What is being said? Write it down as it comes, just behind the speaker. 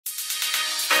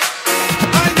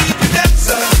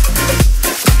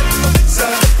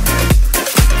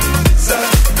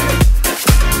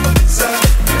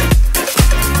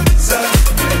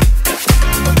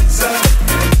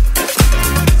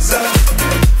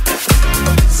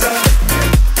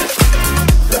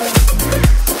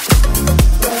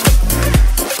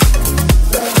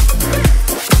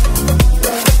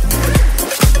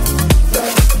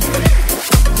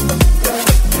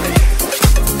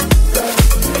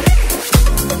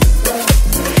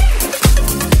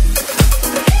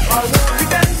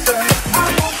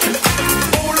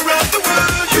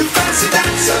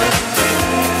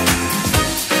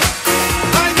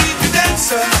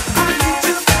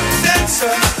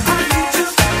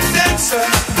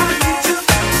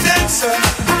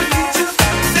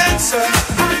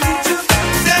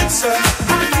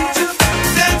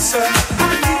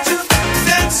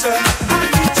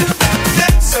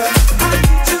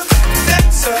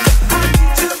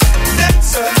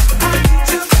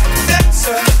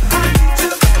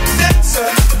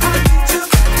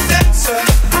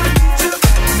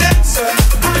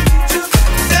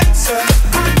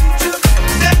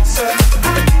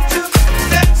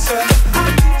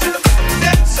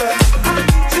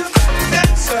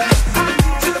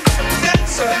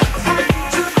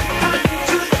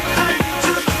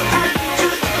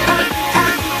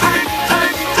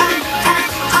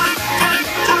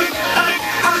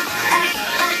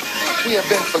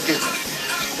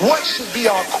What should be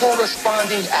our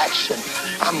corresponding action?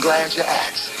 I'm glad you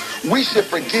asked. We should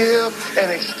forgive and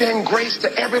extend grace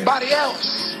to everybody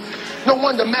else. No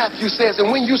wonder Matthew says, and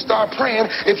when you start praying,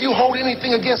 if you hold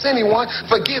anything against anyone,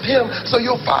 forgive him, so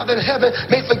your Father in heaven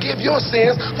may forgive your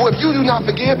sins. For if you do not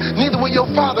forgive, neither will your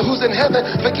Father who's in heaven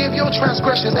forgive your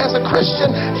transgressions. As a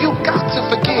Christian, you've got to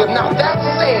forgive. Now that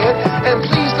said, and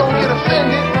please don't get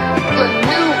offended, the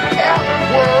new F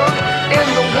word in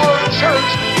the word church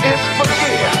is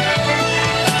forgive.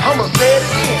 I'm going to say it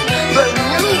again. The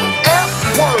new F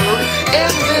word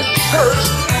in this church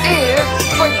is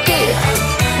forgive.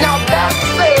 Now that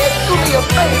said, do me a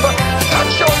favor